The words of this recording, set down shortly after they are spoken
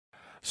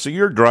So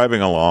you're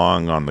driving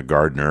along on the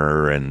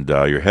Gardner, and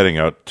you're heading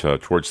out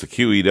towards the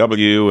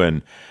QEW,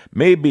 and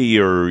maybe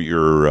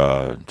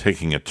you're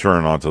taking a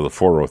turn onto the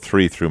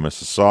 403 through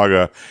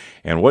Mississauga.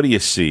 And what do you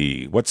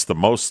see? What's the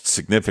most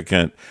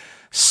significant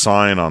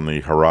sign on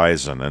the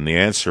horizon? And the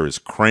answer is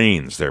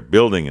cranes. They're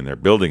building and they're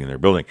building and they're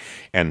building,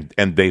 and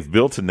they've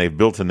built and they've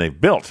built and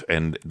they've built,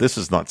 and this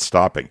is not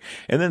stopping.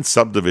 And then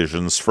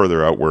subdivisions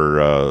further out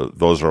where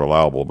those are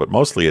allowable, but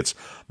mostly it's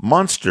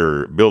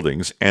monster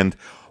buildings. And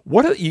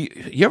what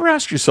you ever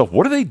ask yourself,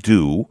 what do they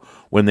do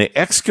when they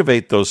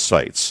excavate those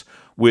sites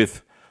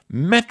with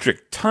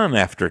metric ton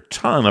after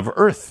ton of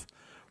earth?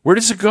 Where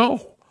does it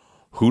go?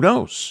 Who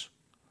knows?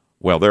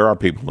 Well, there are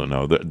people who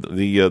know.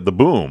 The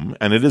boom,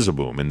 and it is a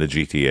boom in the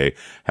GTA,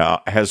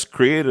 has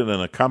created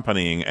an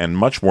accompanying and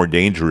much more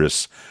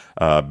dangerous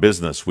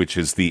business, which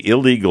is the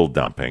illegal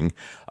dumping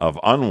of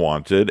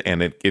unwanted,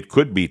 and it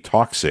could be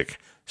toxic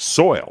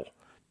soil,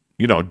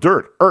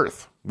 dirt,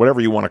 earth, whatever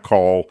you want to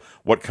call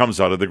what comes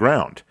out of the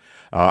ground.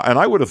 And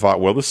I would have thought,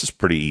 well, this is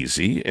pretty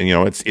easy, and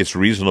it's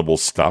reasonable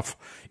stuff.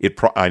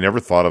 I never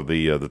thought of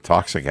the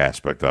toxic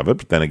aspect of it,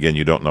 but then again,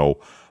 you don't know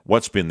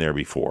what's been there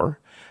before.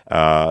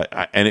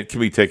 And it can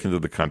be taken to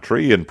the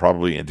country and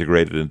probably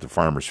integrated into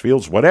farmers'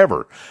 fields,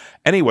 whatever.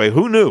 Anyway,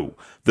 who knew?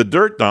 The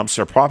dirt dumps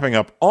are popping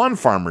up on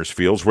farmers'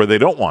 fields where they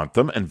don't want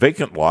them, and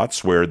vacant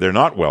lots where they're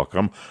not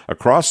welcome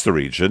across the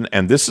region.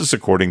 And this is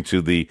according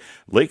to the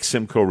Lake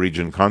Simcoe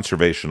Region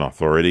Conservation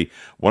Authority,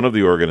 one of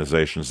the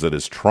organizations that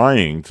is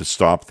trying to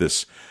stop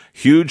this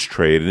huge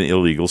trade in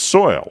illegal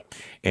soil.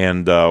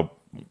 And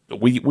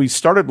we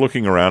started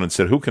looking around and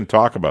said, who can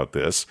talk about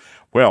this?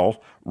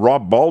 Well,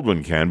 Rob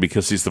Baldwin can,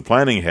 because he's the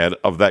planning head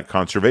of that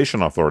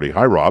conservation authority.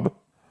 Hi, Rob.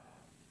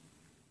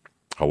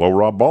 Hello,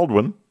 Rob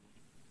Baldwin.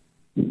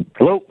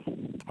 Hello.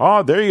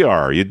 Oh, there you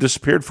are. You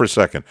disappeared for a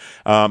second.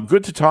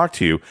 Good to talk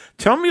to you.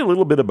 Tell me a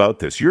little bit about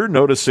this. You're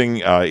noticing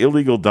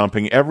illegal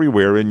dumping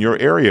everywhere in your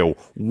area.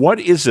 What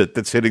is it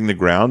that's hitting the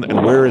ground,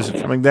 and where is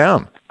it coming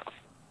down?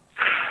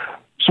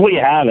 So what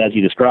you have, as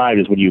you described,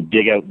 is when you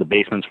dig out the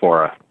basements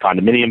for a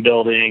condominium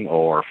building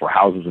or for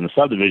houses in a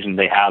subdivision,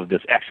 they have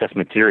this excess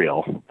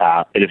material.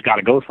 It has got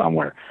to go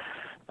somewhere.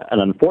 And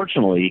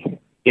unfortunately,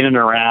 in and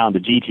around the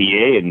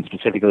GTA, and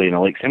specifically in the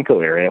Lake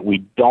Simcoe area, we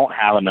don't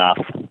have enough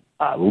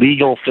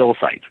legal fill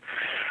sites.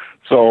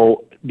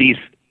 So these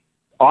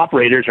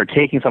operators are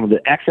taking some of the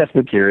excess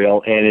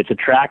material, and it's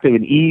attractive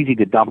and easy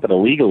to dump it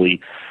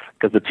illegally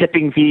because the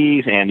tipping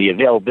fees and the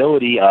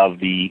availability of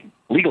the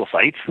legal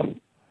sites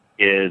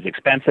is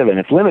expensive and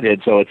it's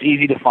limited, so it's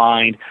easy to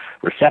find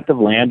receptive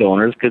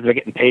landowners because they're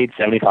getting paid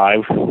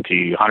 $75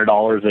 to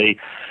 $100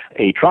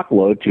 a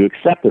truckload to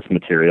accept this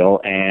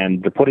material,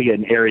 and they're putting it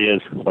in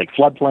areas like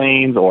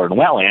floodplains or in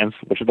wetlands,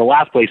 which are the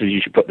last places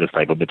you should put this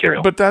type of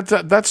material. But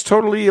that's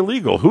totally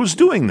illegal. Who's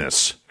doing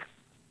this?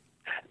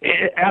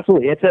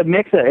 Absolutely, it's a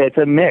mix.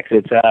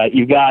 It's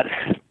you've got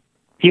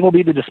people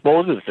need to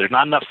dispose of it. There's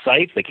not enough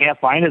sites. They can't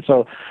find it.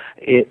 So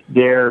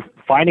they're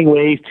finding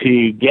ways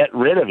to get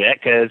rid of it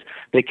because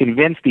they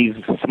convince these,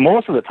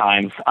 most of the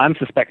times, I'm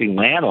suspecting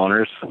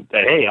landowners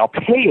that, hey, I'll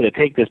pay you to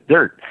take this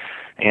dirt.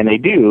 And they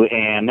do,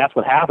 and that's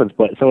what happens.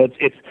 But so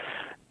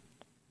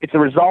it's a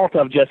result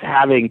of just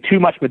having too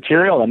much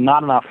material and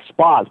not enough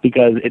spots,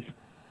 because it's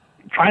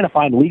trying to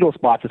find legal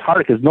spots is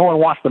hard because no one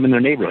wants them in their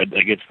neighborhood.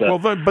 Like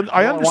but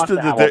I understood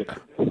that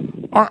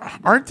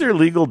aren't there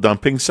legal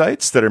dumping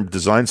sites that are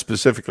designed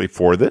specifically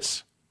for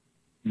this?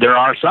 There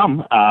are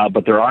some,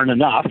 but there aren't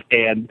enough.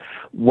 And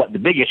what the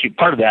big issue,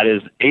 part of that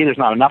is, there's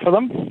not enough of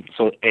them.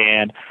 So,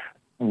 and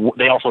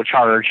they also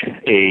charge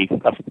a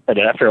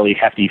fairly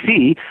hefty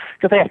fee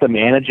because they have to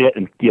manage it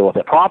and deal with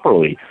it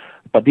properly.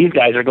 But these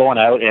guys are going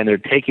out and they're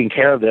taking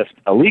care of this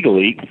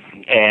illegally,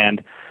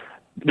 and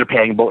they're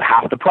paying about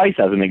half the price,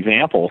 as an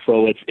example.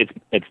 So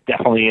it's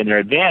definitely in their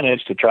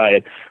advantage to try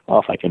it. Well,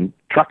 if I can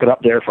truck it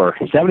up there for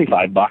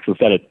 $75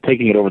 instead of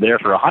taking it over there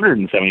for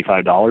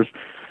 $175,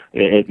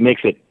 it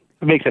makes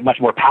it much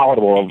more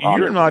palatable.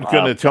 You're not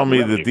going to tell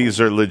me that these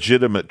are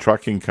legitimate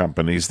trucking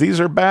companies. These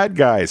are bad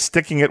guys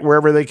sticking it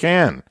wherever they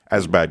can,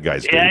 as bad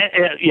guys do.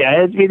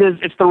 Yeah,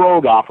 it's the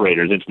rogue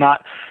operators. It's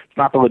not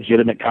the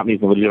legitimate companies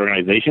and legitimate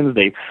organizations.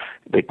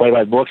 They play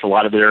by the books. A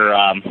lot of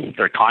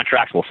their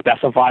contracts will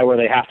specify where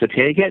they have to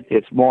take it.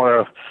 It's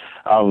more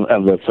of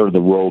the sort of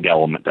the rogue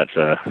element that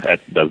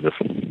does this.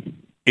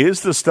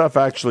 Is the stuff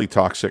actually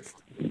toxic?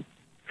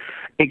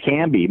 It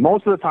can be.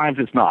 Most of the times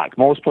it's not.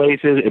 Most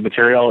places,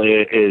 material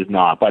is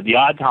not. But the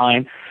odd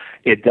time,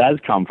 it does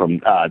come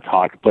from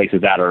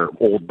places that are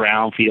old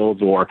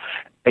brownfields, or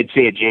I'd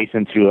say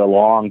adjacent to a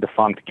long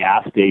defunct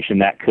gas station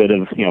that could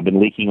have been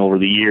leaking over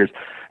the years.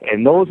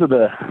 And those are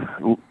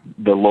the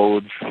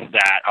loads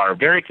that are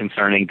very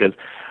concerning because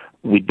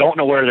we don't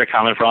know where they're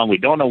coming from. We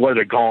don't know where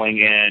they're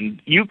going.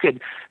 And you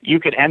could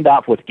end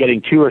up with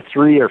getting 2 or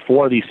 3 or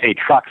 4 of these, say,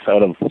 trucks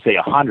out of, say,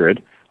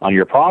 100 on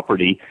your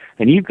property,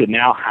 and you could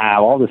now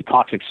have all this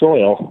toxic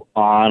soil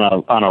on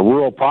a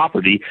rural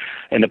property,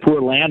 and the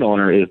poor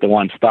landowner is the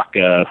one stuck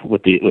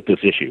with this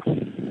issue.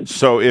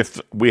 So if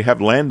we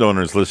have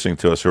landowners listening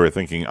to us who are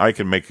thinking, I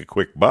can make a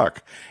quick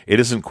buck, it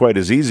isn't quite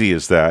as easy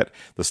as that.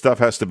 The stuff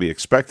has to be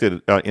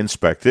inspected.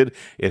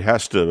 It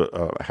has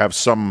to have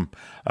some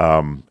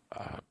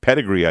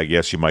pedigree, I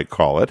guess you might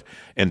call it,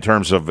 in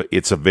terms of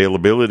its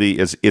availability,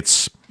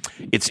 its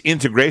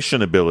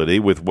integration ability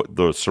with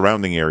the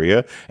surrounding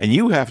area, and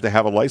you have to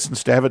have a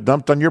license to have it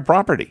dumped on your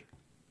property.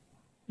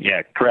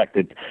 Yeah, correct.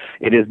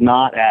 It is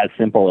not as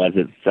simple as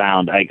it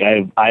sounds.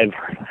 I've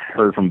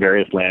heard from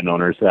various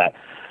landowners that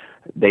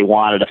they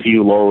wanted a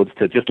few loads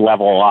to just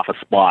level off a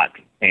spot,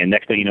 and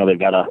next thing you know, they've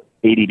got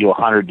 80 to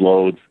 100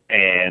 loads,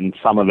 and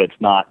some of it's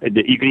not.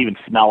 You could even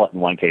smell it in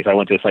one case. I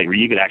went to a site where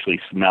you could actually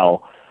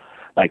smell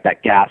like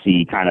that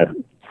gassy kind of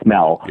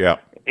smell. Yeah.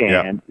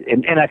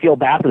 And I feel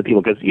bad for the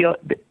people because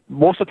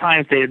most of the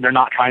times they're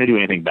not trying to do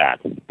anything bad.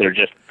 They're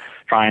just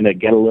trying to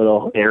get a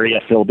little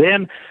area filled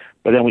in.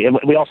 But then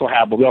we also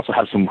have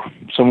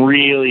some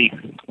really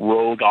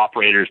rogue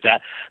operators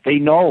that they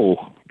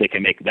know they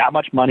can make that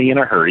much money in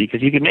a hurry,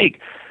 because you can make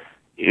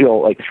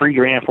like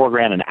 $3,000,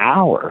 $4,000 an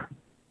hour,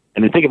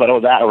 and then think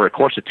about that over a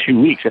course of 2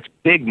 weeks. That's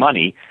big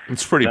money.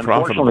 It's pretty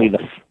profitable.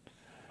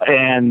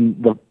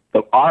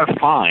 Our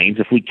fines,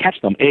 if we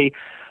catch them,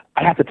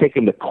 I have to take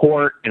them to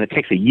court, and it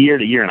takes a year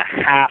to year and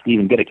a half to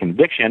even get a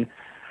conviction.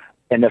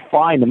 And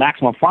the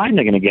maximum fine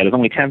they're going to get is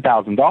only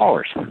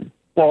 $10,000.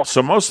 Well,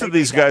 so most of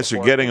these guys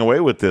are getting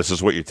away with this,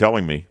 is what you're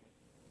telling me.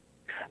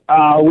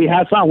 We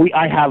have some.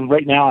 I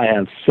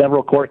have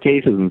several court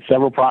cases and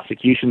several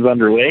prosecutions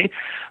underway,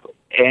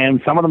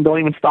 and some of them don't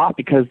even stop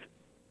because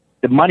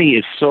the money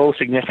is so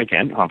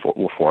significant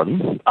for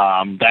them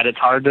that it's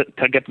hard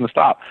to get them to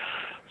stop.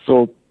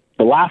 So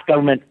the last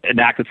government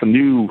enacted some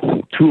new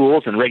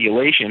tools and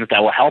regulations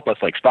that will help us,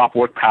 like stop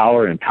work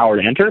power and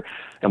power to enter,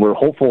 and we're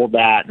hopeful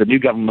that the new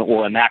government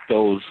will enact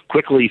those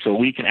quickly so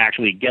we can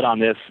actually get on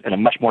this in a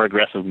much more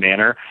aggressive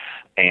manner.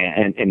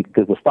 And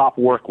because the stop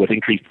work with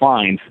increased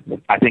fines,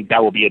 I think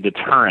that will be a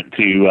deterrent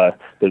to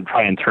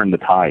try and turn the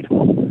tide.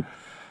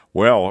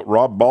 Well,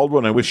 Rob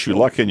Baldwin, I wish you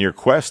luck in your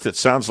quest. It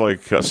sounds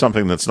like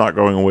something that's not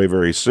going away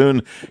very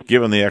soon,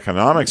 given the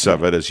economics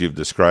of it, as you've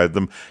described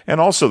them, and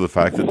also the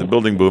fact that the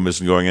building boom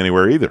isn't going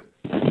anywhere either.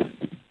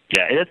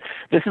 Yeah,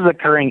 this is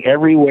occurring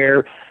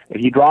everywhere.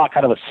 If you draw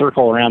kind of a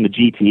circle around the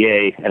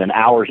GTA at an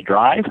hour's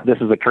drive, this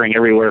is occurring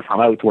everywhere from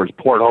out towards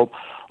Port Hope,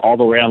 all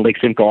the way around Lake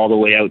Simcoe, all the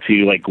way out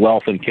to like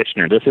Guelph and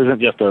Kitchener. This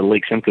isn't just a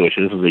Lake Simcoe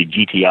issue. This is a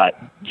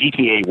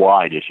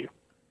GTA-wide issue.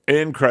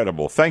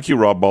 Incredible. Thank you,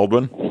 Rob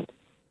Baldwin.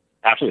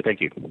 Absolutely. Thank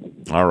you.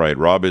 All right.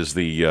 Rob is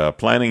the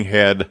planning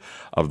head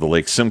of the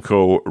Lake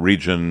Simcoe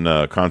Region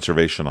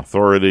Conservation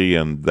Authority,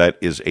 and that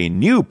is a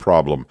new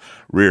problem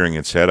rearing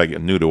its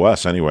head. New to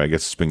us anyway. I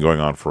guess it's been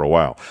going on for a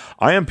while.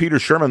 I am Peter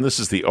Sherman. This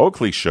is The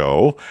Oakley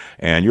Show,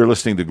 and you're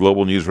listening to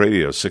Global News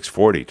Radio,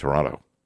 640 Toronto.